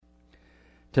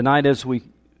Tonight, as we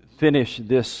finish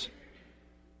this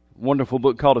wonderful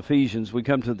book called Ephesians, we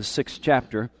come to the 6th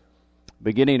chapter,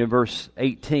 beginning in verse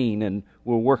 18, and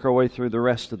we'll work our way through the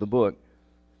rest of the book.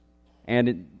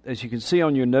 And as you can see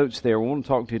on your notes there, we want to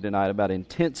talk to you tonight about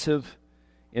intensive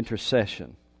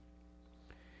intercession.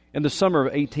 In the summer of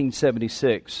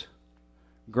 1876,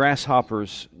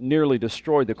 grasshoppers nearly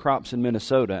destroyed the crops in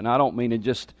Minnesota, and I don't mean in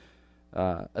just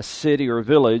a city or a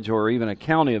village or even a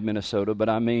county of Minnesota, but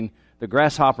I mean the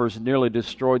grasshoppers nearly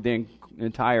destroyed the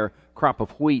entire crop of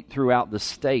wheat throughout the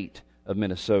state of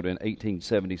Minnesota in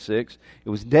 1876. It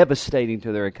was devastating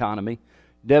to their economy,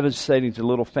 devastating to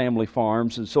little family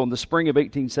farms. And so in the spring of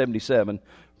 1877,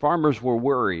 farmers were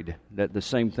worried that the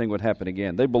same thing would happen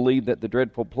again. They believed that the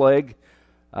dreadful plague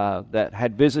that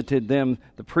had visited them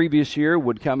the previous year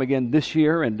would come again this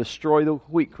year and destroy the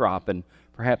wheat crop and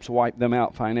perhaps wipe them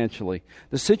out financially.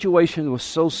 The situation was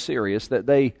so serious that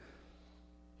they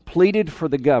pleaded for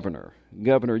the Governor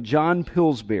John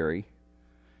Pillsbury,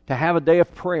 to have a day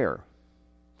of prayer.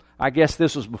 I guess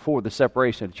this was before the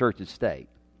separation of church and state.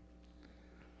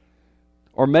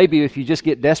 Or maybe if you just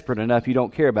get desperate enough, you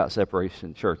don't care about separation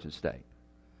of church and state.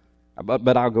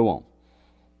 But I'll go on.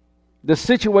 The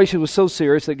situation was so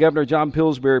serious that Governor John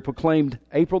Pillsbury proclaimed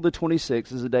April the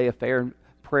 26th as a day of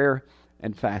prayer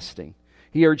and fasting.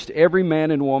 He urged every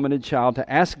man and woman and child to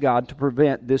ask God to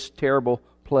prevent this terrible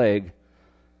plague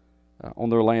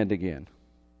on their land again.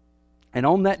 And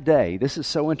on that day, this is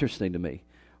so interesting to me,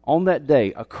 on that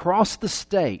day, across the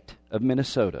state of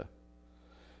Minnesota,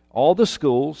 all the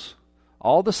schools,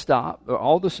 all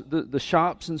the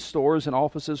shops and stores and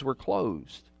offices were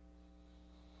closed.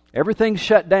 Everything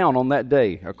shut down on that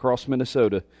day across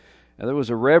Minnesota. And there was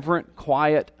a reverent,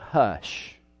 quiet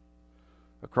hush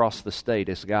across the state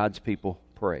as God's people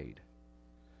prayed.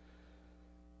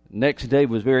 Next day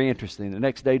was very interesting. The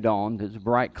next day dawned. It was a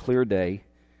bright, clear day.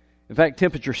 In fact,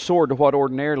 temperatures soared to what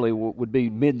ordinarily would be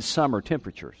midsummer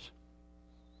temperatures.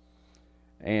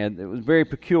 And it was very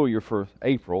peculiar for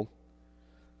April.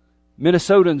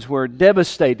 Minnesotans were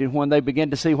devastated when they began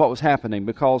to see what was happening,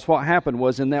 because what happened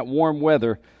was, in that warm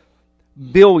weather,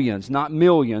 billions, not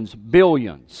millions,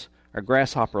 billions of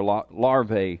grasshopper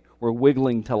larvae were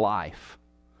wiggling to life.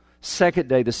 Second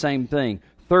day, the same thing.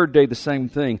 Third day, the same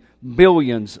thing.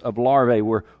 Billions of larvae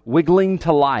were wiggling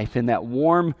to life in that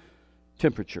warm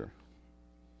temperature.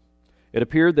 It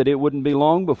appeared that it wouldn't be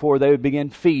long before they would begin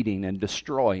feeding and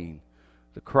destroying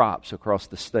the crops across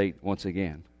the state once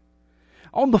again.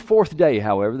 On the fourth day,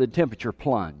 however, the temperature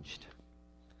plunged.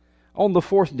 On the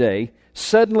fourth day,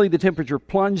 suddenly the temperature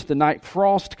plunged, the night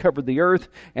frost covered the earth,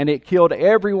 and it killed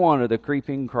every one of the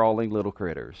creeping, crawling little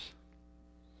critters.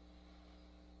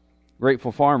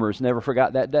 Grateful farmers never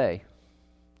forgot that day.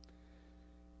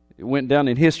 It went down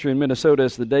in history in Minnesota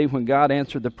as the day when God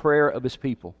answered the prayer of His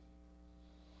people.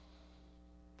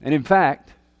 And in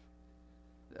fact,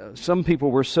 some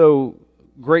people were so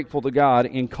grateful to God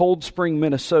in Cold Spring,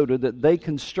 Minnesota, that they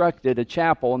constructed a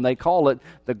chapel, and they call it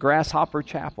the Grasshopper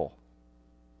Chapel.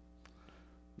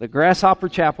 The Grasshopper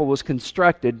Chapel was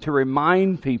constructed to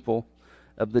remind people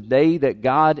of the day that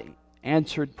God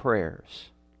answered prayers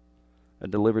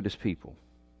and delivered His people.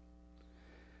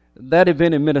 That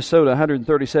event in Minnesota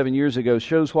 137 years ago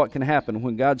shows what can happen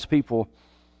when God's people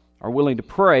are willing to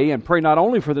pray, and pray not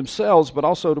only for themselves, but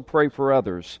also to pray for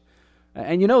others.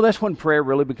 And you know, that's when prayer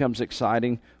really becomes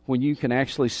exciting, when you can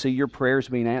actually see your prayers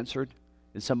being answered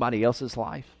in somebody else's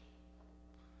life.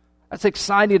 That's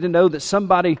exciting to know that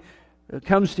somebody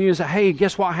comes to you and says, "Hey,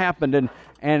 guess what happened?"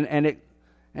 And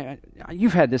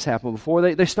you've had this happen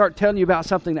before. They start telling you about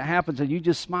something that happens, and you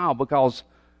just smile because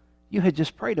you had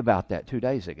just prayed about that 2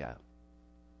 days ago.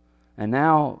 And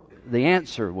now the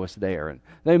answer was there. And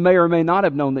they may or may not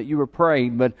have known that you were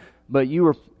praying, but you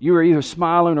were either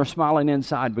smiling or smiling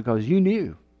inside because you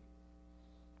knew.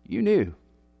 You knew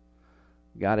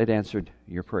God had answered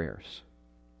your prayers.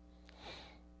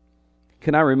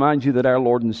 Can I remind you that our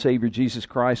Lord and Savior Jesus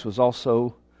Christ was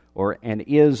also and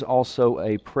is also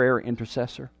a prayer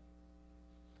intercessor?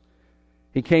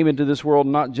 He came into this world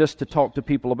not just to talk to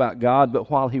people about God, but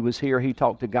while He was here, He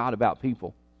talked to God about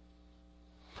people.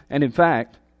 And in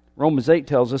fact, Romans 8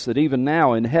 tells us that even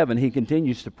now in heaven, He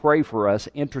continues to pray for us,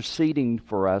 interceding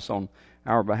for us on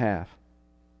our behalf.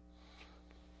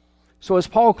 So as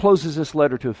Paul closes this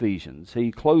letter to Ephesians,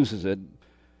 he closes it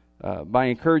by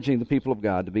encouraging the people of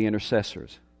God to be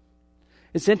intercessors.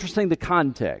 It's interesting the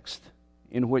context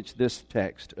in which this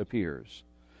text appears.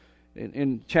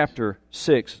 In chapter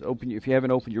 6, if you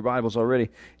haven't opened your Bibles already,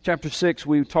 chapter 6,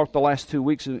 we talked the last 2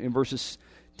 weeks in verses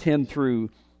 10 through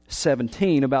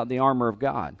 17 about the armor of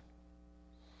God.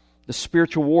 the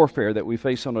spiritual warfare that we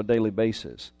face on a daily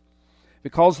basis.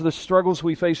 Because the struggles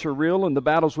we face are real and the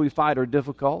battles we fight are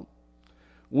difficult,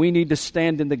 we need to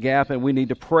stand in the gap and we need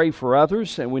to pray for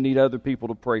others and we need other people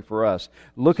to pray for us.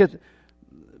 Look at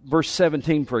verse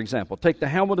 17, for example. Take the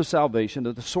helmet of salvation,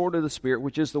 the sword of the Spirit,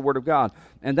 which is the Word of God.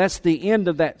 And that's the end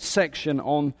of that section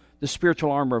on the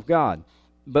spiritual armor of God.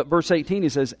 But verse 18, he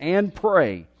says, and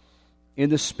pray in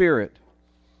the Spirit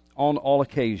on all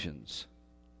occasions,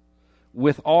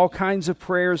 with all kinds of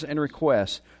prayers and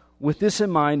requests. With this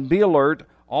in mind, be alert,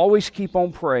 always keep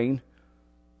on praying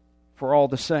for all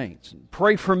the saints.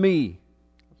 Pray for me.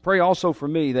 Pray also for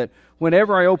me that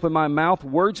whenever I open my mouth,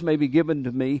 words may be given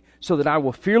to me, so that I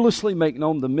will fearlessly make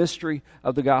known the mystery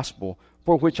of the gospel,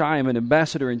 for which I am an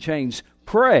ambassador in chains.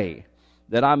 Pray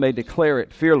that I may declare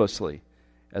it fearlessly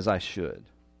as I should.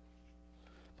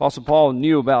 Apostle Paul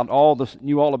knew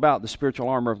all about the spiritual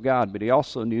armor of God, but he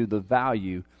also knew the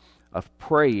value of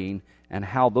praying and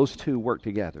how those two work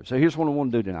together. So here's what I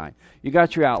want to do tonight. You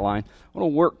got your outline. I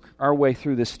want to work our way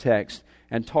through this text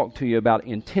and talk to you about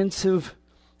intensive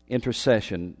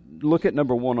intercession. Look at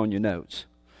number 1 on your notes.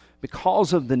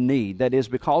 Because of the need, that is,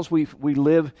 because we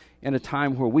live in a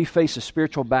time where we face a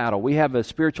spiritual battle, we have a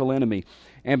spiritual enemy,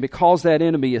 and because that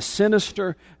enemy is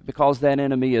sinister, because that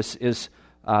enemy is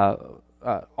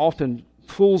often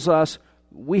fools us,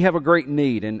 we have a great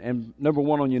need. And number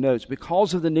 1 on your notes,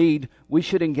 because of the need, we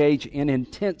should engage in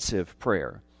intensive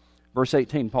prayer. Verse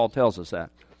 18, Paul tells us that.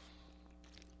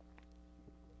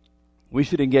 We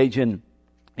should engage in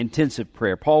intensive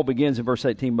prayer. Paul begins in verse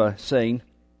 18 by saying,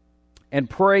 and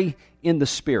pray in the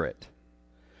Spirit.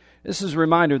 This is a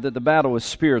reminder that the battle is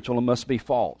spiritual and must be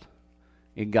fought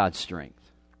in God's strength.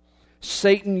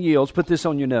 Satan yields, put this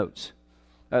on your notes.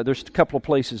 There's a couple of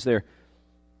places there.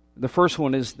 The first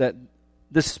one is that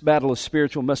this battle is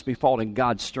spiritual, must be fought in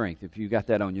God's strength, if you got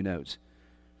that on your notes.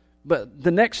 But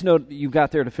the next note you've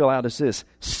got there to fill out is this: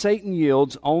 Satan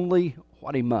yields only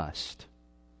what he must.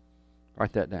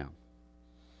 Write that down.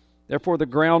 Therefore, the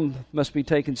ground must be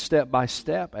taken step by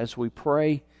step as we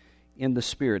pray in the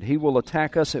Spirit. He will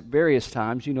attack us at various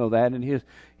times, you know that, and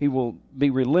he will be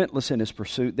relentless in his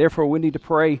pursuit. Therefore, we need to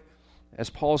pray, as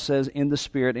Paul says, in the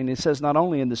Spirit. And he says not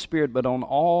only in the Spirit, but on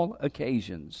all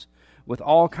occasions, with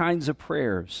all kinds of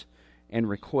prayers and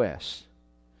requests.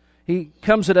 He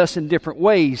comes at us in different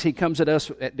ways. He comes at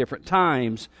us at different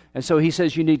times. And so he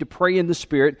says you need to pray in the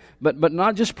Spirit, but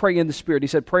not just pray in the Spirit. He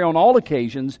said pray on all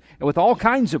occasions and with all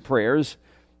kinds of prayers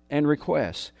and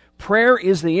requests. Prayer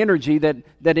is the energy that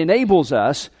enables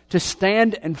us to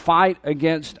stand and fight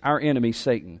against our enemy,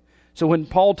 Satan. So when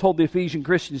Paul told the Ephesian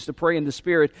Christians to pray in the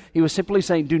Spirit, he was simply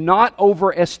saying, do not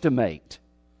overestimate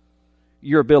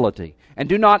your ability, and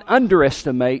do not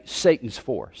underestimate Satan's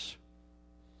force.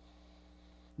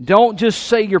 Don't just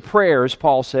say your prayers,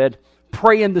 Paul said.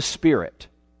 Pray in the Spirit.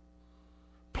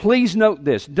 Please note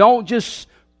this. Don't just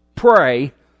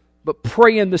pray, but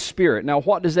pray in the Spirit. Now,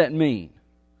 what does that mean?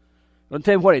 I'll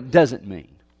tell you what it doesn't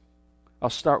mean. I'll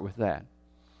start with that.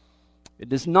 It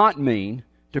does not mean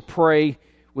to pray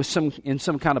in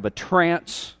some kind of a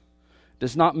trance. It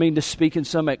does not mean to speak in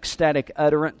some ecstatic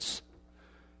utterance.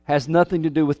 Has nothing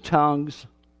to do with tongues.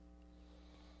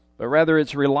 But rather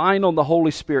it's relying on the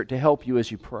Holy Spirit to help you as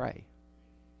you pray.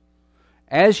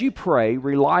 As you pray,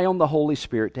 rely on the Holy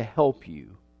Spirit to help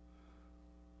you.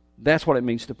 That's what it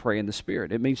means to pray in the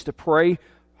Spirit. It means to pray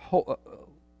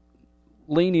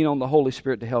leaning on the Holy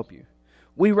Spirit to help you.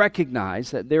 We recognize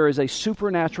that there is a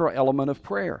supernatural element of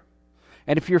prayer.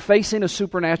 And if you're facing a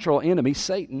supernatural enemy,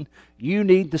 Satan, you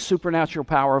need the supernatural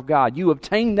power of God. You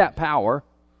obtain that power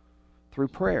through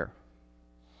prayer.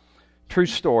 True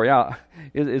story.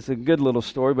 It's a good little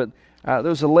story, but there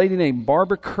was a lady named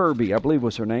Barbara Kirby, I believe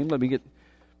was her name. Let me get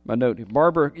my note.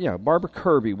 Barbara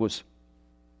Kirby was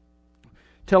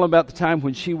telling about the time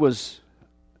when she was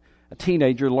a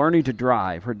teenager learning to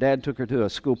drive. Her dad took her to a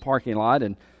school parking lot,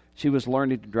 and she was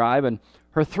learning to drive, and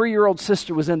her 3-year-old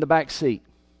sister was in the back seat.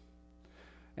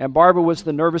 And Barbara was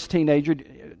the nervous teenager.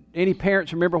 Any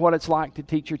parents remember what it's like to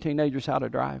teach your teenagers how to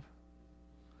drive?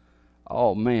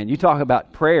 Oh, man, you talk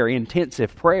about prayer,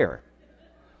 intensive prayer.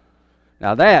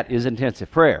 Now, that is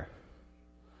intensive prayer.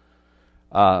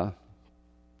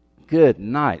 Good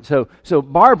night. So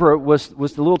Barbara was the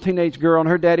little teenage girl, and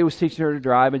her daddy was teaching her to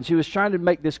drive, and she was trying to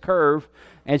make this curve,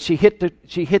 and she hit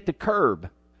the curb,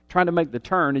 trying to make the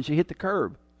turn, and she hit the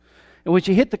curb. And when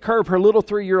she hit the curb, her little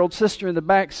 3-year-old sister in the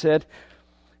back said,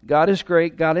 God is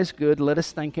great, God is good, let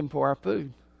us thank Him for our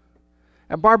food.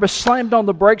 And Barbara slammed on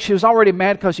the brakes. She was already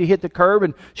mad because she hit the curb,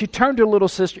 and she turned to her little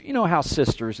sister. You know how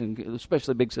sisters, and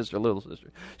especially big sister, little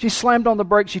sister. She slammed on the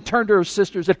brakes. She turned to her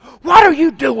sister and said, what are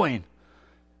you doing?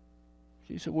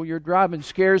 She said, well, your driving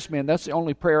scares me, and that's the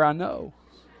only prayer I know.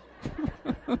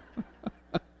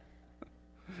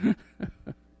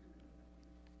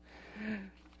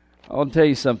 I'll tell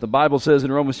you something. The Bible says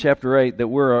in Romans chapter 8 that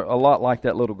we're a lot like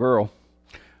that little girl.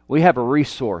 We have a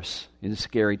resource in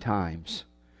scary times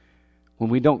when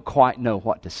we don't quite know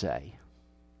what to say.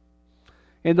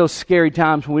 In those scary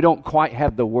times when we don't quite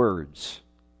have the words,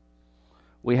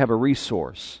 we have a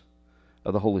resource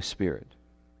of the Holy Spirit.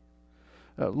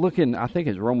 Look in, I think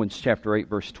it's Romans chapter 8,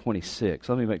 verse 26.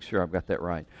 Let me make sure I've got that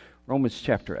right. Romans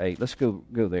chapter 8. Let's go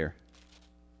there.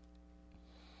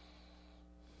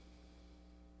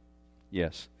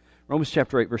 Yes. Romans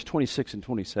chapter 8, verse 26 and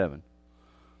 27.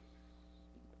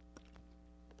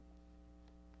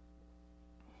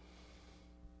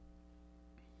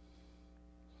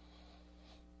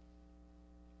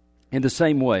 In the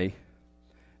same way,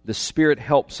 the Spirit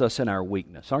helps us in our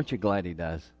weakness. Aren't you glad He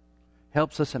does?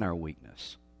 Helps us in our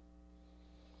weakness.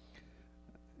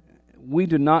 We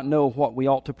do not know what we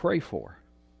ought to pray for,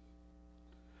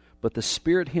 but the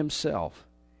Spirit Himself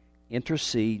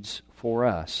intercedes for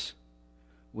us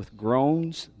with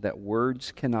groans that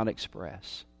words cannot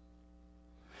express.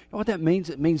 You know what that means?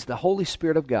 It means the Holy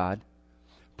Spirit of God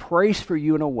prays for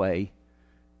you in a way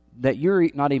that you're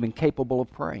not even capable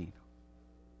of praying.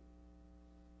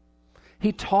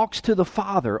 He talks to the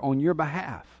Father on your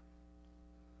behalf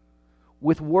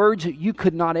with words that you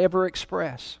could not ever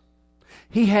express.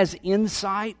 He has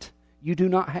insight you do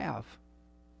not have.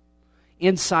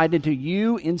 Insight into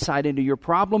you, insight into your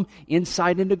problem,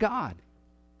 insight into God.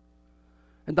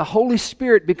 And the Holy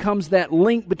Spirit becomes that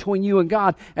link between you and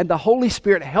God, and the Holy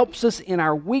Spirit helps us in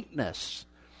our weakness,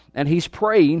 and He's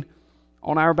praying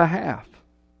on our behalf.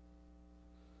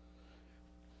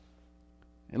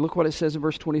 And look what it says in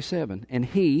verse 27. And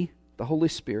He, the Holy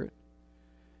Spirit,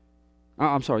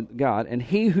 God, and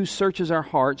He who searches our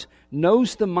hearts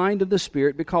knows the mind of the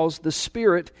Spirit, because the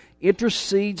Spirit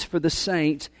intercedes for the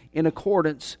saints in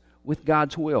accordance with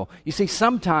God's will. You see,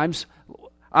 sometimes,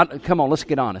 come on, let's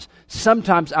get honest.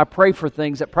 Sometimes I pray for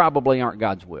things that probably aren't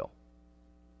God's will.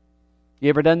 You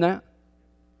ever done that?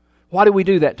 Why do we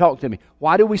do that? Talk to me.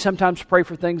 Why do we sometimes pray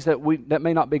for things that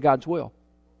may not be God's will?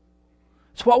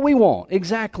 It's what we want,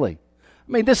 exactly.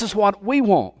 I mean, this is what we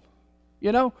want.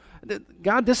 You know,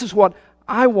 God, this is what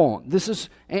I want.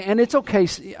 And it's okay.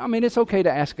 I mean, it's okay to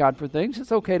ask God for things.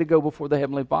 It's okay to go before the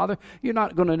Heavenly Father. You're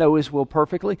not going to know His will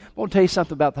perfectly. I want to tell you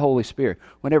something about the Holy Spirit.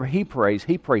 Whenever He prays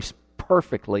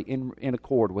perfectly in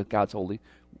accord with God's holy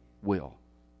will.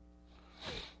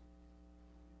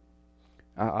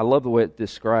 I love the way it's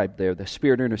described there. The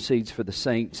Spirit intercedes for the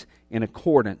saints in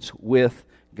accordance with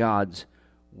God's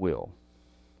will.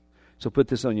 So put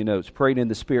this on your notes. Praying in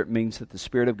the Spirit means that the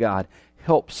Spirit of God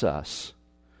helps us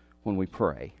when we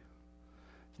pray.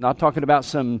 It's not talking about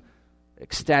some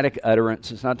ecstatic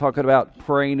utterance. It's not talking about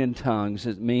praying in tongues.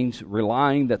 It means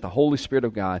relying that the Holy Spirit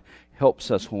of God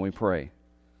helps us when we pray.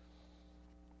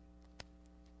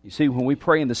 You see, when we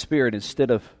pray in the Spirit instead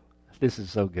of, this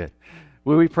is so good.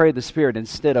 When we pray in the Spirit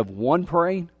instead of one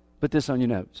praying, put this on your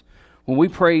notes. When we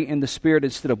pray in the Spirit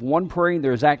instead of one praying,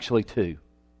 there's actually two.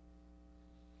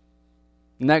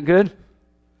 Isn't that good?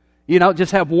 You don't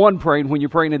just have one praying when you're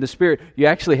praying in the Spirit. You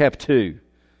actually have two.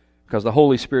 Because the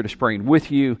Holy Spirit is praying with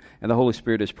you and the Holy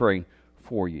Spirit is praying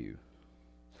for you.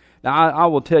 Now, I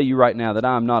will tell you right now that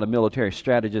I'm not a military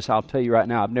strategist. I'll tell you right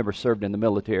now, I've never served in the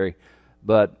military.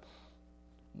 But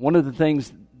one of the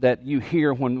things that you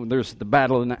hear when there's the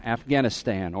battle in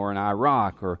Afghanistan or in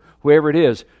Iraq or wherever it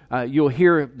is, you'll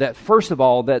hear that, first of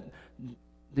all, that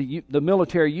the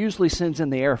military usually sends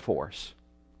in the Air Force.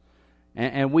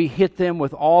 And we hit them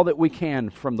with all that we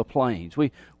can from the planes.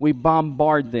 We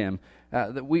bombard them.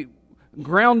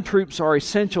 Ground troops are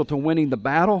essential to winning the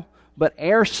battle, but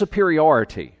air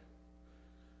superiority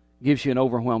gives you an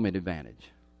overwhelming advantage.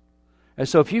 And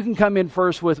so if you can come in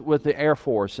first with the Air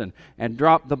Force and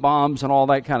drop the bombs and all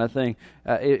that kind of thing,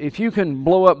 if you can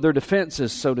blow up their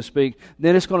defenses, so to speak,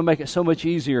 then it's going to make it so much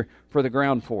easier for the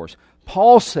ground force.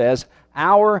 Paul says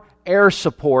our air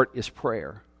support is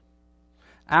prayer.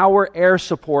 Our air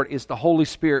support is the Holy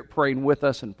Spirit praying with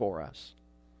us and for us.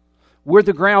 We're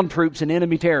the ground troops in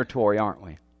enemy territory, aren't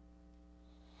we?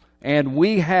 And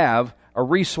we have a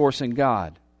resource in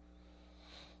God.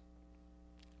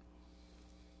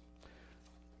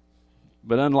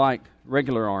 But unlike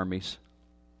regular armies,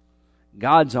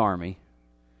 God's army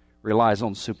relies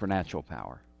on supernatural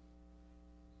power.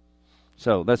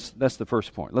 So that's the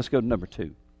first point. Let's go to number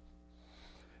 2.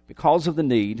 Because of the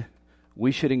need,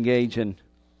 we should engage in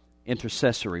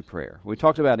intercessory prayer. We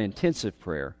talked about intensive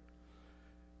prayer,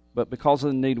 but because of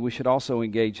the need, we should also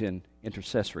engage in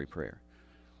intercessory prayer.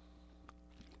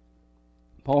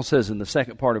 Paul says in the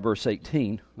second part of verse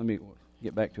 18, let me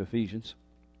get back to Ephesians.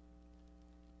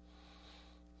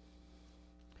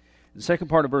 The second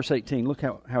part of verse 18, look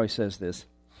how he says this.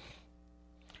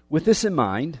 With this in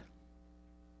mind,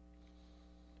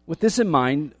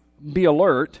 be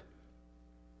alert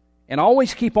and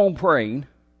always keep on praying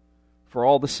for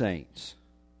all the saints.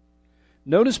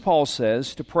 Notice Paul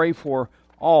says to pray for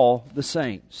all the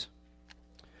saints.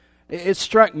 It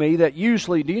struck me that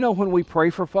usually, do you know when we pray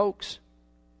for folks?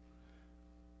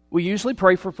 We usually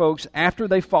pray for folks after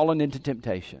they've fallen into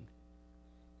temptation.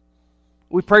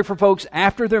 We pray for folks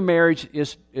after their marriage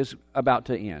is about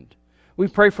to end. We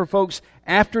pray for folks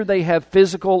after they have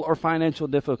physical or financial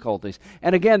difficulties.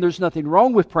 And again, there's nothing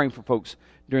wrong with praying for folks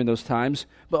during those times,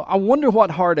 but I wonder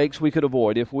what heartaches we could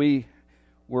avoid if we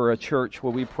were a church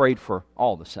where we prayed for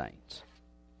all the saints.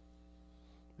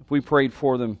 If we prayed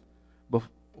for them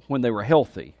when they were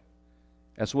healthy,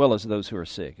 as well as those who are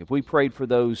sick. If we prayed for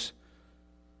those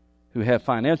who have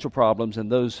financial problems and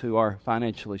those who are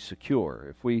financially secure.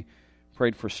 If we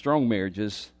prayed for strong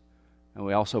marriages, and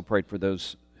we also prayed for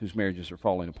those whose marriages are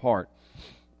falling apart.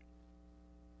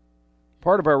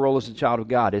 Part of our role as a child of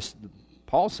God is,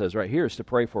 Paul says right here, is to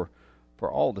pray for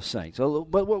all the saints. But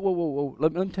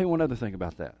let me tell you one other thing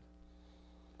about that.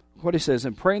 What he says,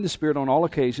 and pray in the Spirit on all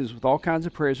occasions with all kinds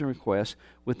of prayers and requests.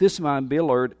 With this in mind, be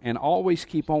alert and always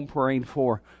keep on praying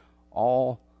for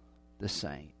all the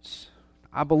saints.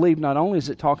 I believe not only is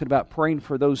it talking about praying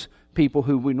for those people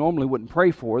who we normally wouldn't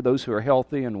pray for, those who are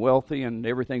healthy and wealthy and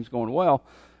everything's going well,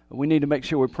 we need to make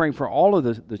sure we're praying for all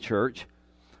of the church.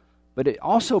 But it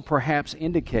also perhaps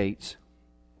indicates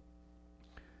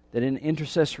that in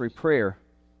intercessory prayer,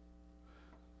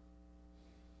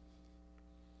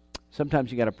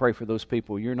 sometimes you got to pray for those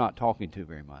people you're not talking to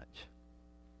very much.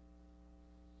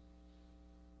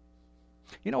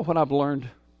 You know what I've learned?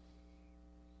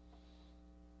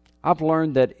 I've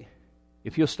learned that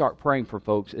if you'll start praying for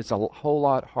folks, it's a whole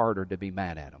lot harder to be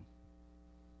mad at them.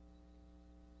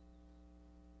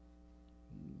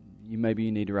 Maybe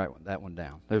you need to write that one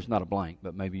down. There's not a blank,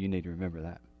 but maybe you need to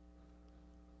remember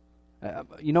that.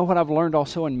 You know what I've learned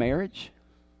also in marriage?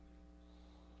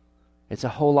 It's a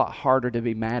whole lot harder to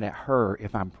be mad at her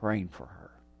if I'm praying for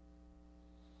her.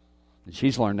 And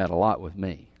she's learned that a lot with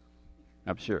me,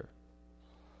 I'm sure.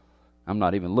 I'm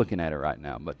not even looking at her right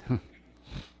now, but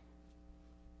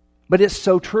but it's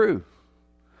so true.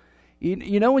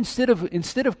 You know, instead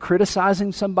of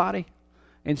criticizing somebody,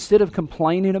 instead of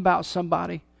complaining about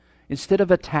somebody, instead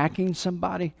of attacking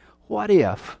somebody, what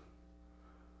if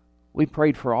we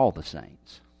prayed for all the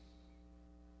saints?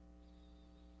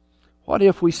 What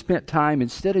if we spent time,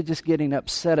 instead of just getting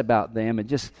upset about them,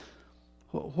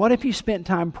 what if you spent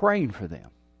time praying for them?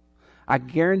 I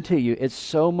guarantee you it's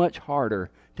so much harder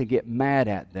to get mad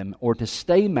at them or to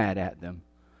stay mad at them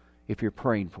if you're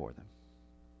praying for them.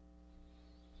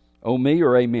 Oh, me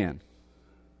or amen?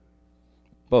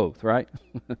 Both, right?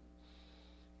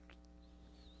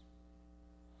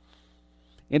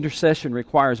 Intercession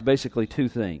requires basically two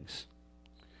things.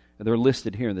 They're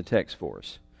listed here in the text for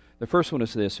us. The first one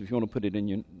is this, if you want to put it in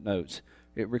your notes.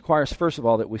 It requires, first of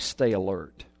all, that we stay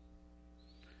alert.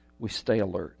 We stay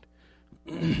alert.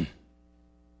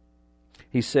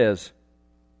 He says,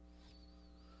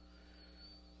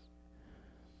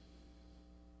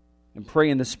 and pray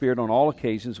in the Spirit on all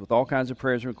occasions with all kinds of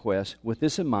prayers and requests. With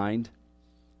this in mind,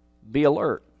 be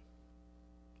alert.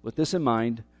 With this in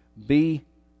mind, be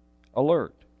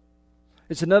alert.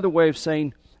 It's another way of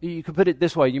saying, you could put it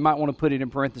this way, you might want to put it in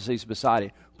parentheses beside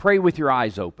it. Pray with your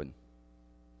eyes open.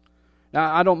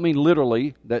 Now, I don't mean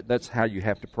literally that's how you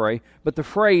have to pray, but the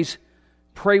phrase,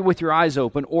 pray with your eyes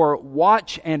open, or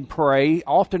watch and pray,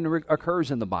 often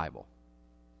occurs in the Bible.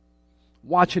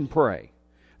 Watch and pray.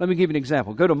 Let me give you an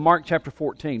example. Go to Mark chapter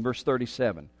 14, verse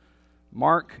 37.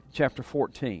 Mark chapter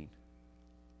 14.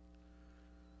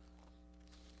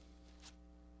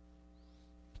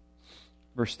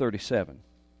 Verse 37.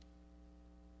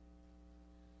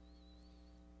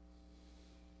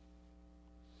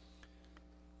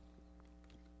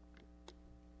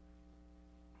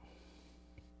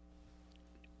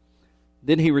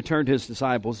 Then he returned to his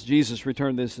disciples. Jesus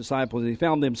returned to his disciples, and he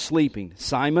found them sleeping.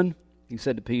 Simon, he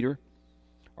said to Peter,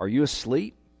 are you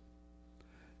asleep?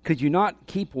 Could you not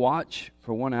keep watch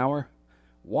for 1 hour?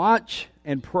 Watch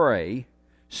and pray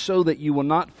so that you will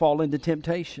not fall into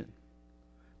temptation.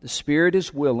 The spirit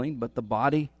is willing, but the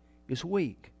body is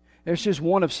weak. There's just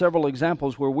one of several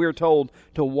examples where we're told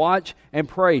to watch and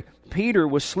pray. Peter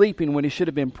was sleeping when he should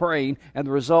have been praying, and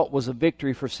the result was a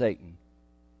victory for Satan.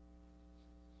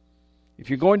 If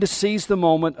you're going to seize the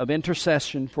moment of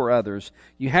intercession for others,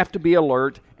 you have to be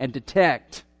alert and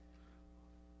detect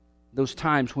those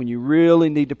times when you really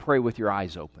need to pray with your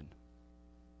eyes open.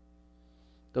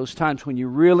 Those times when you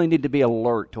really need to be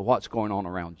alert to what's going on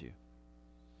around you.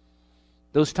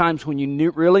 Those times when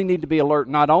you really need to be alert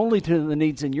not only to the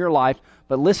needs in your life,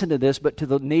 but listen to this, but to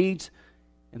the needs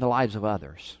in the lives of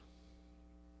others.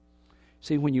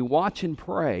 See, when you watch and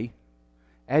pray,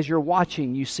 as you're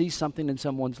watching, you see something in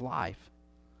someone's life.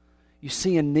 You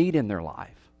see a need in their life.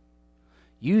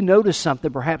 You notice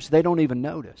something perhaps they don't even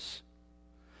notice.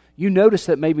 You notice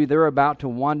that maybe they're about to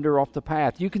wander off the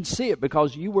path. You can see it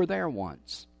because you were there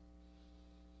once.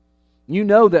 You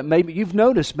know that maybe you've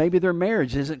noticed maybe their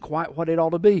marriage isn't quite what it ought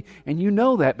to be. And you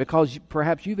know that because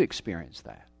perhaps you've experienced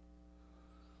that.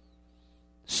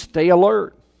 Stay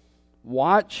alert.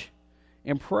 Watch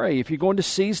and pray. If you're going to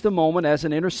seize the moment as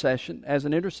an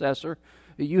intercessor,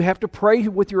 you have to pray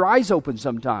with your eyes open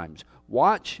sometimes.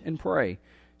 Watch and pray.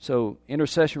 So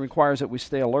intercession requires that we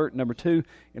stay alert. Number 2,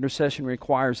 intercession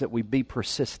requires that we be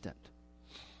persistent.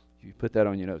 You put that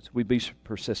on your notes. We be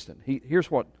persistent.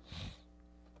 Here's what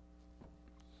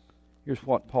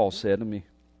Paul said. Let me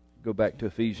go back to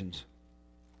Ephesians.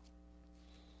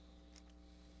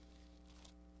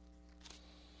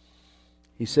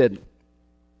 He said,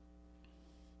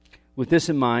 with this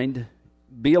in mind,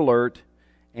 be alert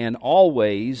and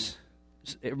always,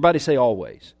 everybody say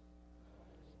always.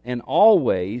 And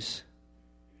always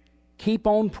keep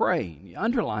on praying. You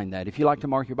underline that if you like to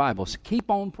mark your Bibles. Keep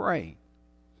on praying.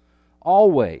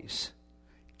 Always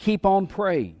keep on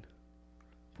praying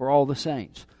for all the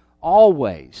saints.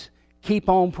 Always keep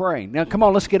on praying. Now, come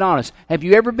on, let's get honest. Have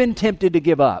you ever been tempted to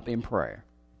give up in prayer?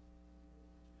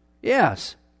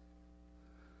 Yes.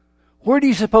 Where do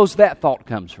you suppose that thought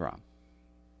comes from?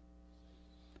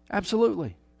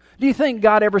 Absolutely. Do you think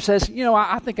God ever says,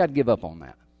 I think I'd give up on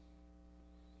that?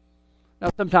 Now,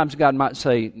 sometimes God might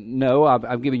say, no,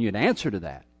 I've given you an answer to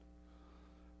that.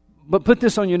 But put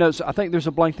this on your notes. I think there's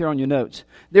a blank there on your notes.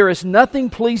 There is nothing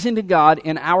pleasing to God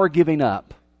in our giving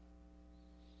up.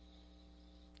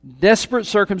 Desperate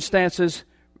circumstances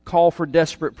call for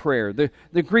desperate prayer.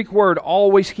 The Greek word,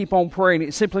 always keep on praying,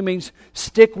 it simply means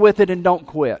stick with it and don't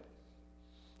quit.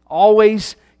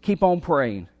 Always keep on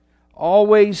praying.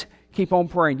 Always keep on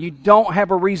praying. You don't have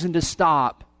a reason to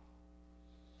stop,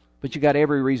 but you got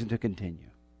every reason to continue.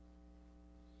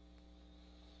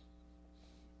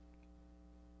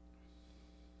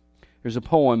 There's a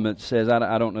poem that says,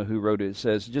 I don't know who wrote it, it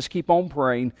says, just keep on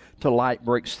praying till light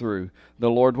breaks through. The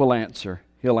Lord will answer.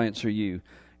 He'll answer you.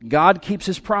 God keeps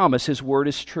His promise. His word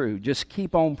is true. Just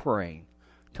keep on praying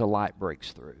till light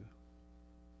breaks through.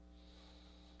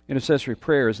 Intercessory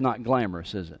prayer is not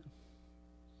glamorous, is it?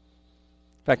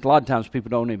 In fact, a lot of times people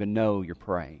don't even know you're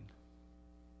praying.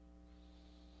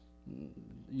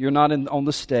 You're not on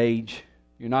the stage.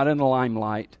 You're not in the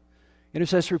limelight.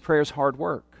 Intercessory prayer is hard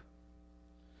work.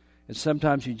 And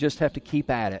sometimes you just have to keep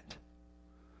at it.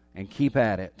 And keep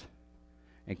at it.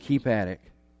 And keep at it.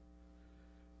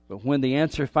 But when the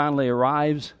answer finally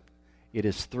arrives, it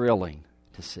is thrilling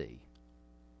to see.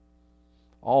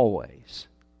 Always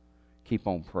keep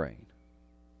on praying.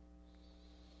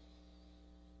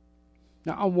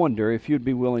 Now, I wonder if you'd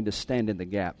be willing to stand in the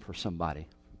gap for somebody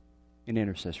in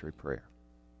intercessory prayer.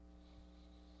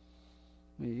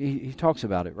 He talks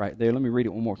about it right there. Let me read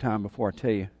it one more time before I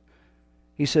tell you.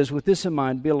 He says, with this in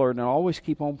mind, be alert and always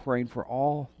keep on praying for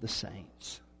all the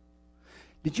saints.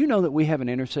 Did you know that we have an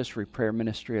intercessory prayer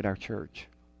ministry at our church?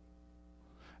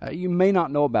 You may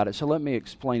not know about it, so let me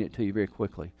explain it to you very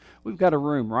quickly. We've got a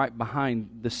room right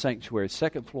behind the sanctuary,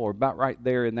 second floor, about right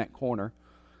there in that corner.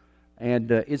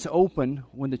 And it's open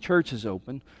when the church is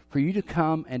open for you to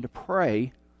come and to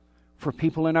pray for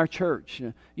people in our church.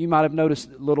 You might have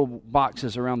noticed little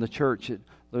boxes around the church.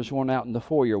 There's one out in the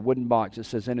foyer, a wooden box that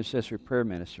says Intercessory Prayer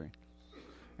Ministry.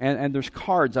 And there's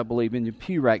cards, I believe, in the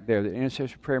pew rack there, the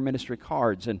Intercessory Prayer Ministry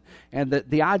cards. And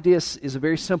the idea is a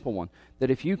very simple one,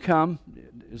 that if you come,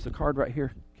 is the card right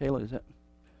here? Kayla, is that?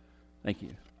 Thank you.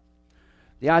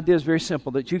 The idea is very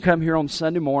simple, that you come here on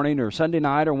Sunday morning or Sunday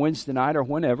night or Wednesday night or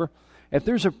whenever. If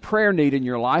there's a prayer need in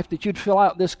your life, that you'd fill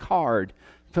out this card.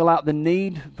 Fill out the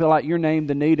need, fill out your name,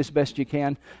 the need as best you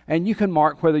can. And you can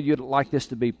mark whether you'd like this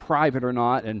to be private or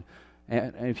not. And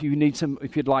if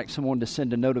you'd like someone to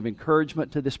send a note of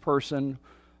encouragement to this person,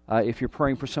 if you're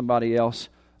praying for somebody else,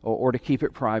 or to keep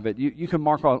it private, you can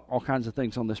mark all kinds of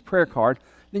things on this prayer card.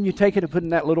 Then you take it and put it in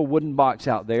that little wooden box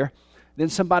out there. Then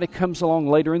somebody comes along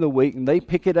later in the week and they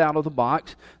pick it out of the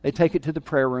box, they take it to the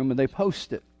prayer room and they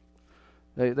post it.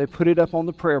 They put it up on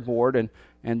the prayer board,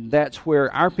 and that's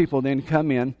where our people then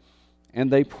come in and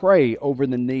they pray over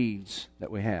the needs that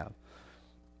we have.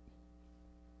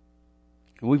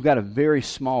 And we've got a very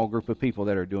small group of people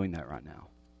that are doing that right now.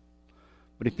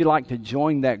 But if you'd like to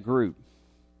join that group,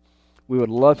 we would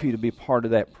love for you to be part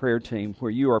of that prayer team where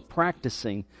you are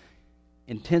practicing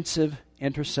intensive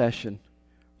intercession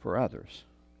for others.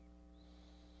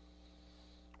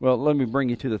 Well, let me bring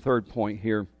you to the third point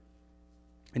here.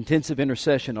 Intensive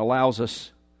intercession allows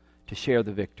us to share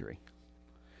the victory.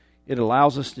 It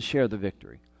allows us to share the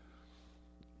victory.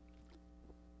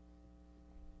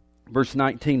 Verse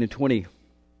 19 and 20,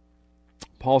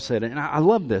 Paul said, and I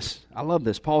love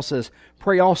this. Paul says,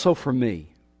 "Pray also for me,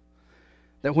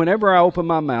 that whenever I open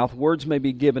my mouth, words may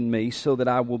be given me, so that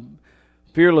I will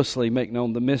fearlessly make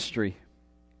known the mystery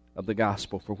of the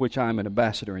gospel, for which I am an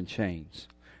ambassador in chains.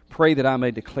 Pray that I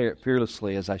may declare it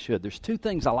fearlessly as I should." There's two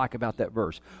things I like about that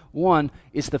verse. One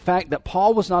is the fact that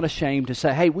Paul was not ashamed to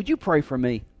say, "Hey, would you pray for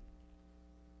me?"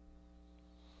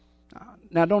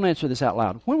 Now, don't answer this out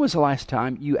loud. When was the last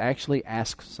time you actually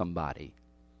asked somebody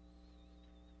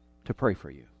to pray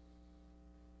for you?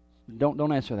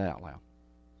 Don't answer that out loud.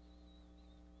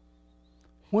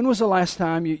 When was the last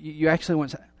time you actually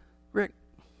went and said, "Rick,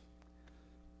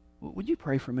 would you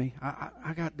pray for me?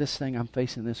 I got this thing I'm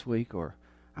facing this week, or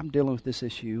I'm dealing with this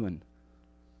issue,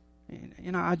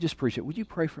 and I just appreciate it. Would you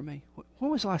pray for me?"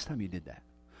 When was the last time you did that?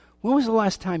 When was the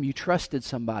last time you trusted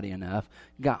somebody enough,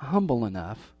 got humble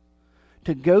enough,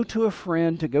 to go to a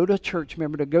friend, to go to a church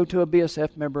member, to go to a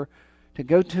BSF member, to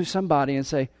go to somebody and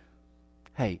say,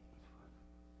 "Hey,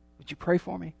 would you pray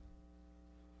for me?"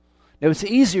 Now, it's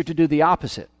easier to do the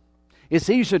opposite. It's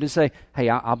easier to say, "Hey,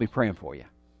 I'll be praying for you."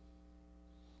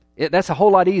 That's a whole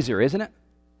lot easier, isn't it?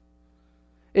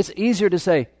 It's easier to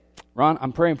say, "Ron,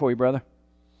 I'm praying for you, brother."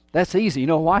 That's easy. You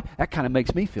know why? That kind of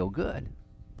makes me feel good.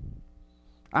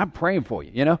 I'm praying for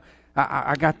you.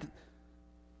 I'm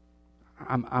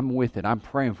with it. I'm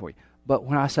praying for you. But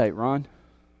when I say, "Ron,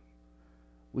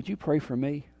 would you pray for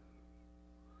me?"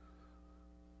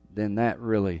 then that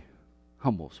really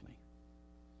humbles me.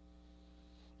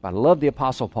 But I love the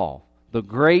Apostle Paul, the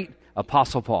great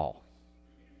Apostle Paul.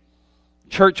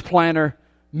 Church planner,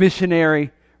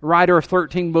 missionary, writer of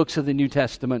 13 books of the New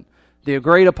Testament. The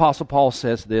great Apostle Paul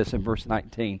says this in verse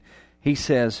 19. He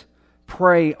says,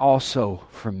 "Pray also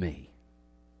for me."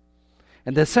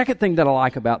 And the second thing that I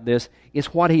like about this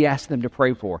is what he asked them to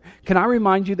pray for. Can I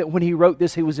remind you that when he wrote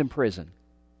this, he was in prison?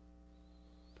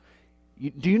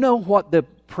 Do you know what the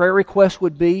prayer request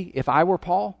would be if I were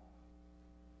Paul?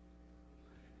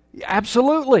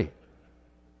 Absolutely.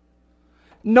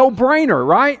 No brainer,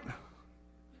 right?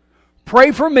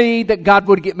 Pray for me that God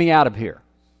would get me out of here.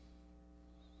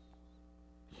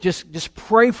 Just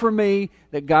pray for me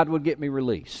that God would get me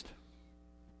released.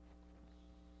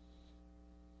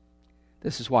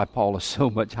 This is why Paul is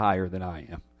so much higher than I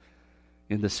am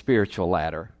in the spiritual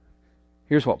ladder.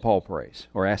 Here's what Paul prays,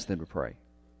 or asks them to pray.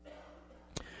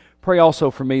 "Pray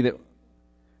also for me that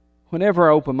whenever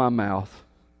I open my mouth,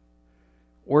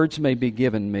 words may be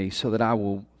given me, so that I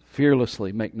will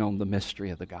fearlessly make known the mystery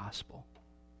of the gospel."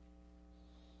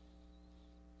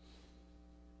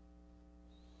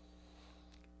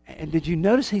 And did you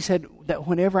notice he said that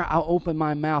whenever I open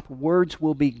my mouth, words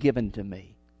will be given to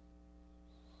me?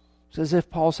 It's as if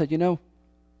Paul said, while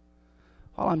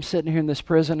I'm sitting here in this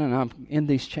prison and I'm in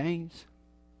these chains,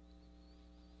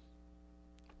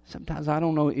 sometimes I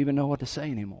don't even know what to say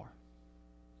anymore.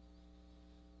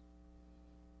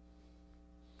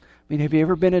 I mean, have you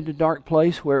ever been in a dark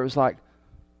place where it was like,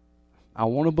 I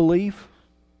want to believe,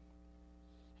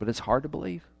 but it's hard to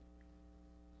believe?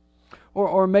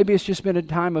 Or maybe it's just been a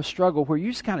time of struggle where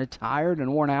you're just kind of tired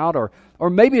and worn out, or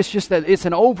maybe it's just that it's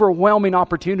an overwhelming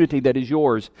opportunity that is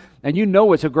yours, and you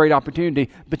know it's a great opportunity,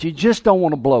 but you just don't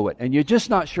want to blow it, and you're just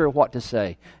not sure what to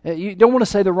say. You don't want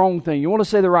to say the wrong thing. You want to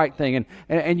say the right thing,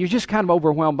 and you're just kind of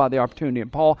overwhelmed by the opportunity.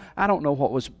 And Paul, I don't know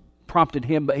what was prompted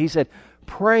him, but he said,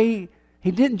 pray.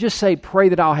 He didn't just say, "Pray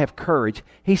that I'll have courage."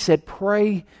 He said,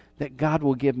 "Pray that God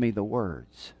will give me the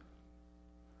words,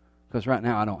 because right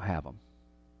now I don't have them."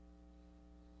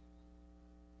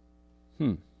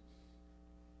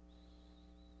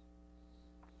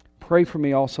 "Pray for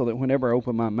me also that whenever I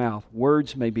open my mouth,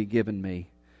 words may be given me,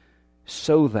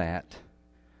 so that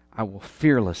I will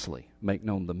fearlessly make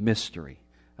known the mystery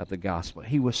of the gospel."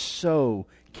 He was so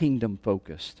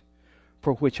kingdom-focused,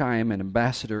 "for which I am an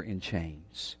ambassador in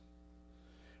chains.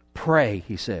 Pray,"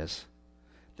 he says,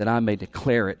 "that I may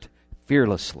declare it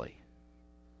fearlessly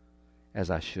as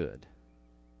I should."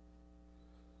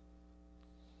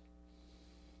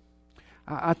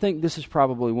 I think this is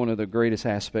probably one of the greatest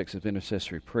aspects of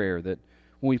intercessory prayer, that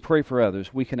when we pray for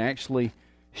others, we can actually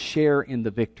share in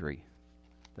the victory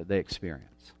that they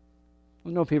experience. I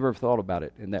don't know if you've ever thought about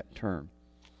it in that term.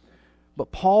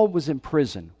 But Paul was in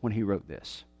prison when he wrote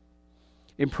this.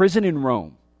 In prison in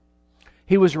Rome.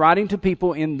 He was writing to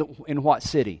people in what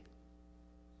city?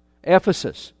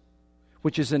 Ephesus,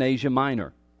 which is in Asia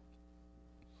Minor.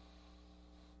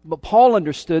 But Paul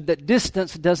understood that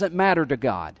distance doesn't matter to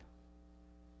God.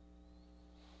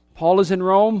 Paul is in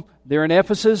Rome, they're in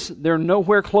Ephesus, they're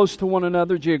nowhere close to one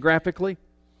another geographically.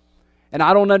 And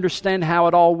I don't understand how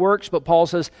it all works, but Paul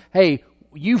says, hey,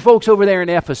 you folks over there in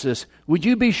Ephesus, would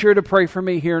you be sure to pray for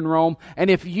me here in Rome? And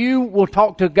if you will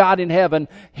talk to God in heaven,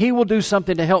 He will do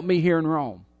something to help me here in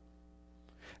Rome.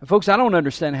 And folks, I don't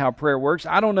understand how prayer works.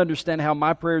 I don't understand how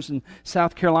my prayers in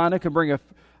South Carolina can bring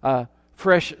a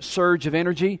fresh surge of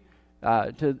energy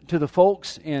to the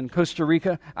folks in Costa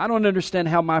Rica. I don't understand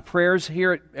how my prayers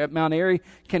here at Mount Airy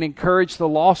can encourage the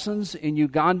Lawsons in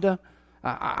Uganda.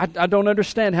 I don't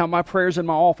understand how my prayers in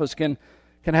my office can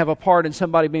have a part in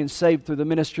somebody being saved through the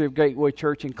ministry of Gateway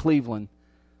Church in Cleveland.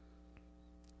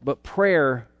 But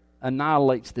prayer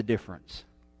annihilates the difference.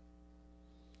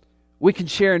 We can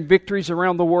share in victories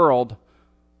around the world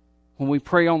when we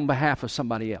pray on behalf of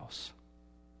somebody else.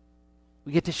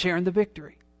 We get to share in the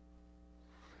victory.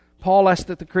 Paul asked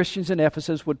that the Christians in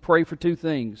Ephesus would pray for two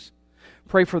things.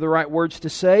 Pray for the right words to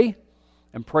say,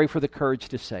 and pray for the courage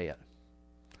to say it.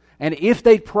 And if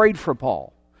they prayed for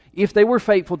Paul, if they were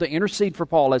faithful to intercede for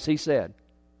Paul, as he said,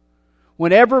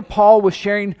 whenever Paul was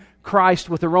sharing Christ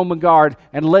with the Roman guard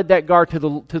and led that guard to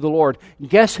the Lord,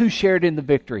 guess who shared in the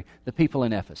victory? The people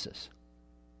in Ephesus.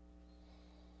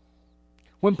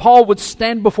 When Paul would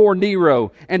stand before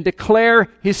Nero and declare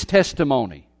his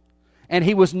testimony, and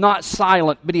he was not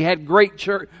silent, but he had great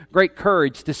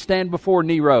courage to stand before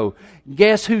Nero,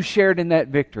 guess who shared in that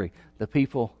victory? The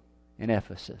people in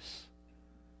Ephesus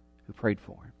who prayed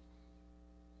for him.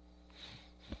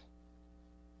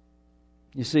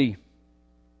 You see,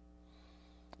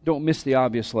 don't miss the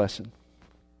obvious lesson.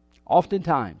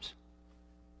 Oftentimes,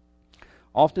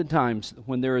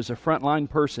 when there is a frontline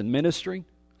person ministering,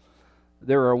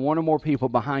 there are one or more people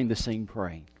behind the scene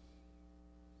praying.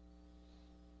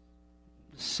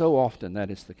 So often that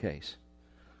is the case.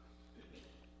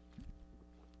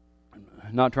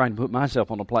 I'm not trying to put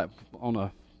myself on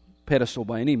a pedestal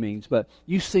by any means, but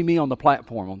you see me on the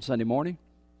platform on Sunday morning.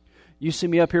 You see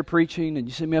me up here preaching, and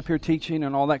you see me up here teaching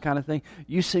and all that kind of thing.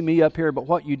 You see me up here, but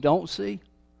what you don't see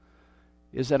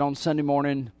is that on Sunday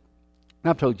morning,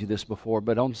 I've told you this before,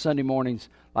 but on Sunday mornings,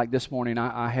 like this morning,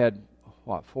 I had,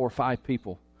 4 or 5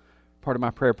 people, part of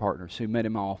my prayer partners, who met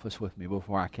in my office with me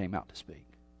before I came out to speak.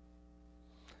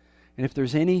 And if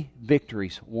there's any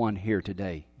victories won here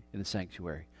today in the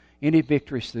sanctuary, any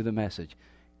victories through the message,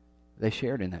 they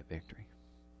shared in that victory.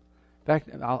 In fact,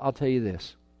 I'll tell you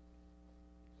this.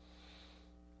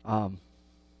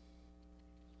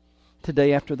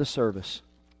 Today after the service,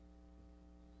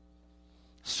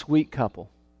 sweet couple,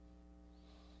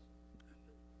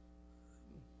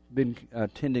 been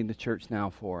attending the church now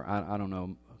for, I don't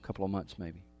know, a couple of months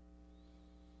maybe.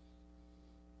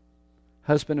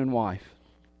 Husband and wife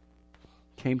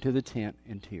came to the tent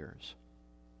in tears.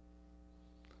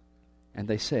 And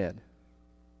they said,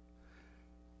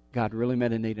 God really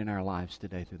met a need in our lives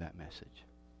today through that message.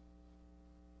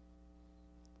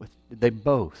 They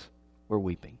both were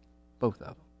weeping, both of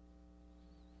them.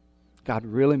 God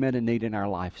really met a need in our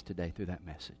lives today through that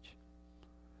message.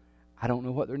 I don't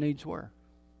know what their needs were.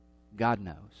 God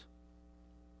knows.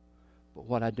 But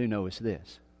what I do know is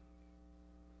this.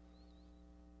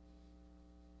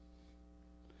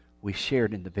 We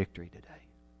shared in the victory today.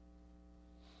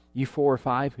 You 4 or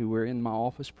 5 who were in my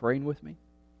office praying with me,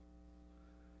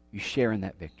 you share in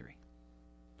that victory.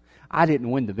 I didn't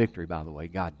win the victory, by the way.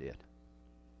 God did.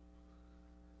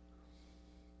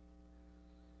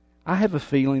 I have a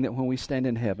feeling that when we stand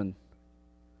in heaven,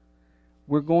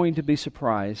 we're going to be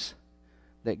surprised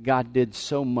that God did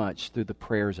so much through the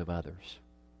prayers of others.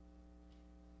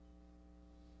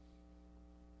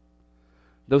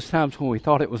 Those times when we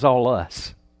thought it was all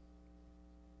us,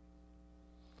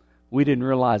 we didn't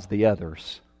realize the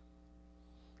others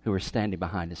who were standing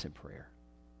behind us in prayer.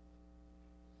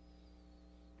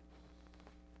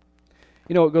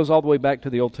 You know, it goes all the way back to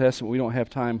the Old Testament. We don't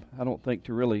have time, I don't think,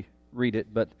 to really read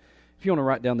it, but if you want to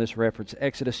write down this reference,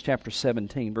 Exodus chapter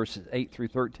 17, verses 8 through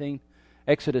 13.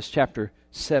 Exodus chapter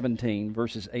 17,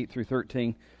 verses 8 through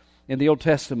 13. In the Old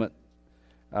Testament,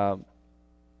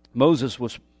 Moses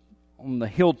was on the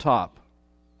hilltop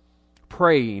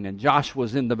praying, and Joshua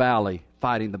was in the valley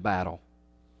fighting the battle.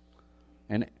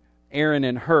 And Aaron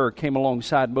and Hur came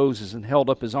alongside Moses and held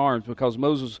up his arms, because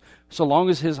Moses, so long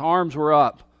as his arms were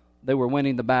up, they were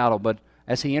winning the battle. But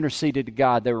as he interceded to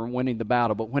God, they were winning the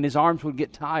battle. But when his arms would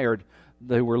get tired,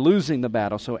 they were losing the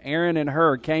battle. So Aaron and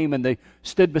Hur came and they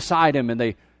stood beside him and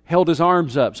they held his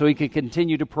arms up so he could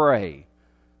continue to pray.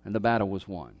 And the battle was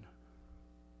won.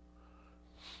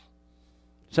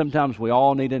 Sometimes we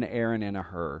all need an Aaron and a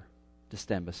Hur to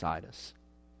stand beside us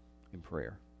in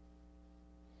prayer.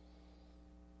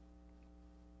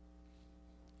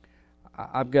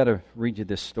 I've got to read you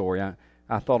this story.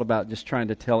 I thought about just trying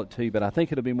to tell it to you, but I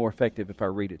think it'll be more effective if I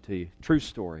read it to you. True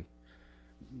story.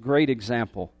 Great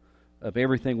example of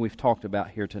everything we've talked about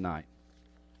here tonight.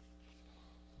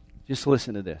 Just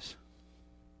listen to this.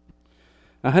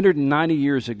 190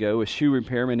 years ago, a shoe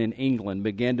repairman in England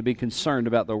began to be concerned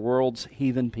about the world's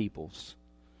heathen peoples.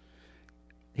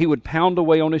 He would pound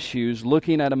away on his shoes,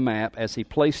 looking at a map he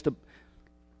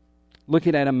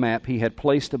had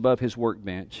placed above his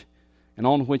workbench, and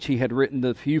on which he had written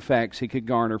the few facts he could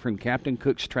garner from Captain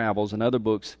Cook's travels and other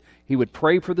books. He would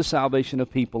pray for the salvation of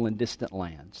people in distant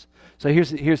lands. So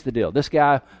here's the deal. This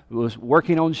guy was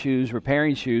working on shoes,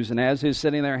 repairing shoes, and as he was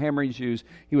sitting there hammering shoes,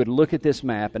 he would look at this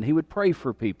map and he would pray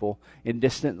for people in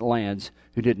distant lands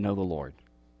who didn't know the Lord.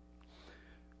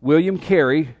 William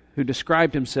Carey, who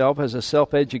described himself as a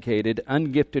self-educated,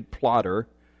 ungifted plotter,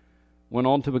 went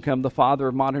on to become the father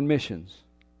of modern missions.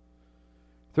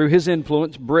 Through his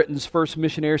influence, Britain's first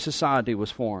missionary society was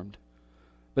formed,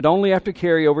 but only after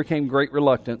Carey overcame great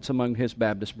reluctance among his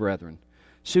Baptist brethren.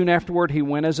 Soon afterward, he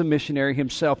went as a missionary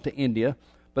himself to India,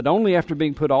 but only after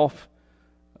being put off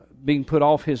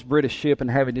his British ship and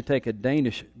having to take a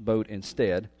Danish boat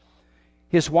instead.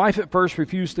 His wife at first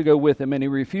refused to go with him, and he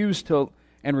refused to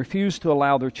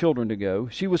allow their children to go.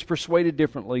 She was persuaded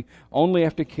differently only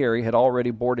after Carey had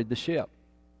already boarded the ship.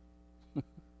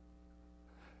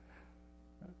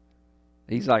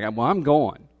 He's like, well, I'm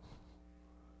going.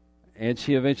 And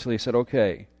she eventually said,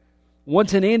 okay.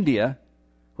 Once in India,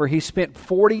 where he spent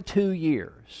 42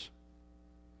 years,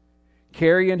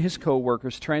 Carey and his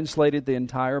co-workers translated the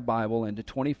entire Bible into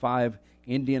 25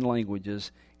 Indian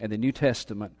languages and the New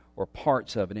Testament, or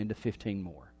parts of it, into 15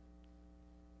 more.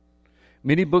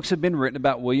 Many books have been written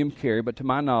about William Carey, but to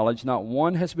my knowledge, not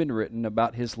one has been written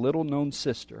about his little-known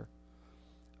sister,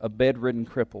 a bedridden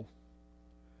cripple.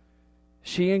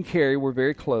 She and Carey were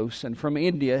very close, and from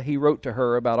India he wrote to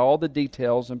her about all the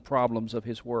details and problems of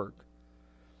his work.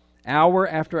 Hour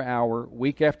after hour,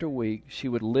 week after week, she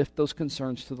would lift those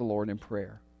concerns to the Lord in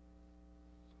prayer.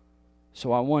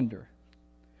 So I wonder,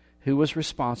 who was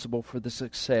responsible for the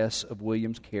success of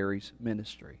William Carey's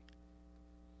ministry?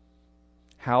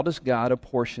 How does God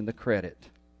apportion the credit?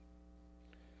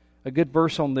 A good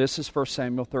verse on this is 1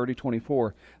 Samuel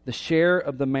 30:24. The share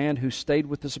of the man who stayed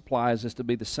with the supplies is to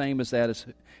be the same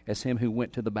as him who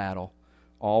went to the battle.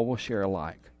 All will share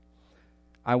alike.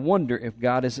 I wonder if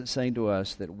God isn't saying to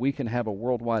us that we can have a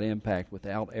worldwide impact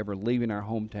without ever leaving our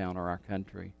hometown or our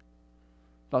country.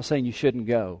 I'm not saying you shouldn't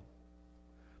go,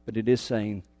 but it is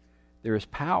saying there is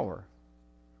power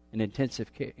in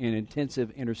intensive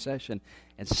intercession,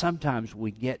 and sometimes we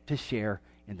get to share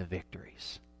in the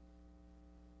victories.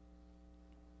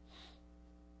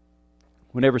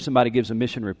 Whenever somebody gives a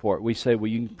mission report, we say, well,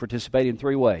 you can participate in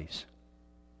 3 ways.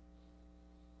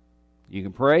 You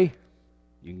can pray,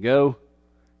 you can go,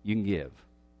 you can give.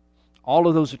 All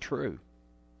of those are true.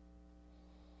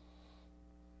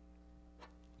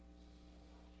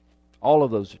 All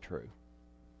of those are true.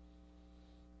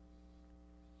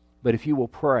 But if you will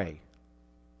pray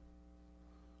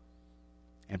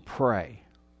and pray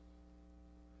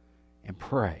and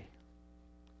pray,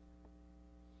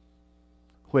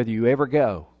 whether you ever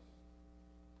go,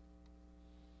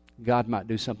 God might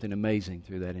do something amazing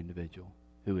through that individual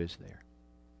who is there.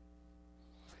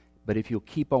 But if you'll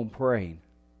keep on praying,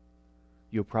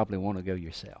 you'll probably want to go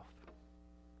yourself.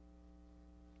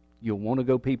 You'll want to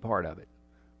go be part of it.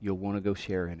 You'll want to go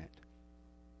share in it.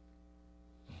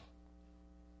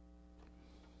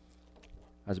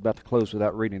 I was about to close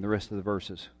without reading the rest of the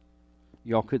verses.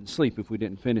 Y'all couldn't sleep if we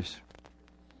didn't finish.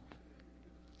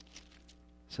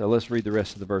 So let's read the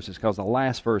rest of the verses, because the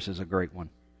last verse is a great one.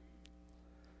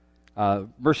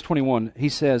 Verse 21, he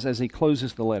says, as he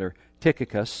closes the letter,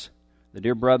 Tychicus, the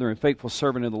dear brother and faithful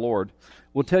servant of the Lord,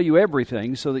 will tell you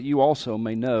everything so that you also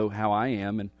may know how I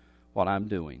am and what I'm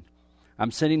doing.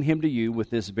 I'm sending him to you with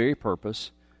this very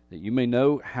purpose, that you may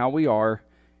know how we are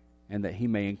and that he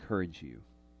may encourage you.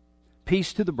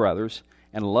 Peace to the brothers,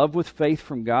 and love with faith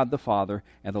from God the Father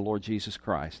and the Lord Jesus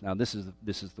Christ. Now this is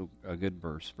a good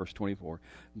verse, verse 24.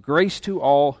 Grace to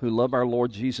all who love our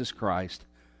Lord Jesus Christ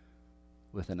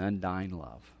with an undying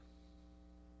love.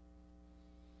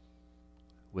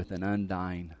 With an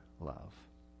undying love.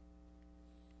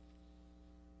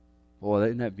 Boy,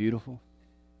 isn't that beautiful?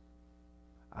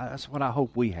 That's what I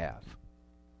hope we have.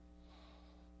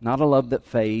 Not a love that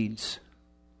fades.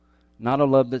 Not a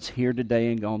love that's here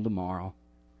today and gone tomorrow.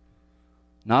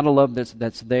 Not a love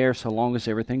that's there so long as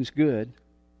everything's good.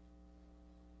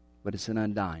 But it's an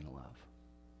undying love.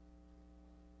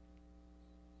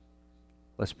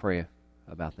 Let's pray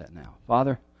about that now.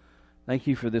 Father, thank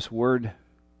you for this word,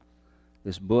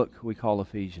 this book we call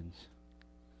Ephesians.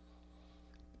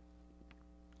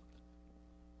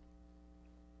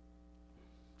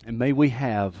 And may we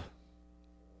have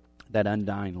that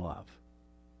undying love.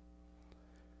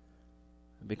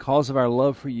 Because of our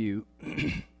love for you,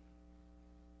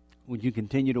 would you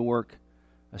continue to work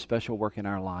a special work in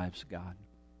our lives, God?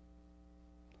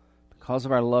 Because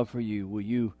of our love for you, will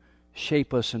you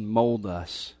shape us and mold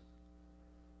us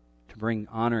to bring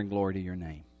honor and glory to your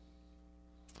name?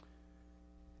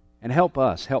 And help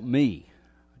us, help me.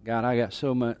 God, I got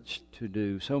so much to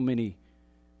do, so many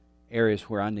areas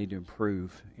where I need to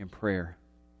improve in prayer.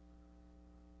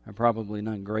 And probably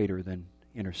none greater than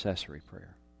intercessory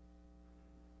prayer.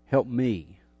 Help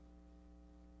me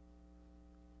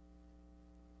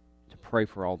to pray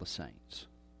for all the saints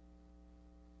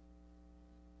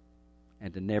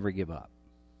and to never give up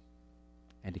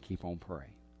and to keep on praying.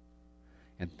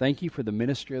 And thank you for the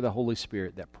ministry of the Holy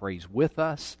Spirit that prays with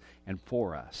us and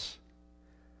for us,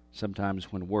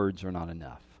 sometimes when words are not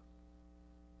enough.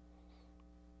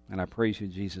 And I praise you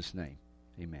in Jesus' name.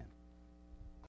 Amen.